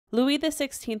Louis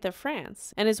XVI of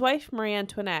France and his wife Marie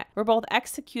Antoinette were both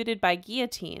executed by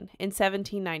guillotine in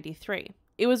 1793.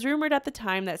 It was rumored at the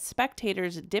time that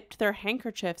spectators dipped their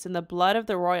handkerchiefs in the blood of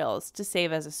the royals to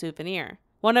save as a souvenir.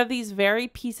 One of these very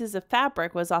pieces of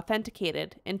fabric was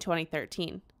authenticated in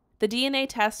 2013. The DNA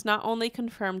test not only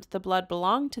confirmed the blood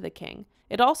belonged to the king,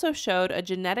 it also showed a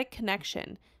genetic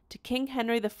connection to King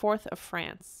Henry IV of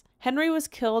France. Henry was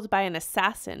killed by an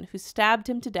assassin who stabbed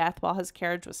him to death while his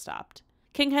carriage was stopped.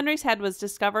 King Henry's head was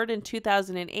discovered in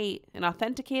 2008 and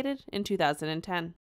authenticated in 2010.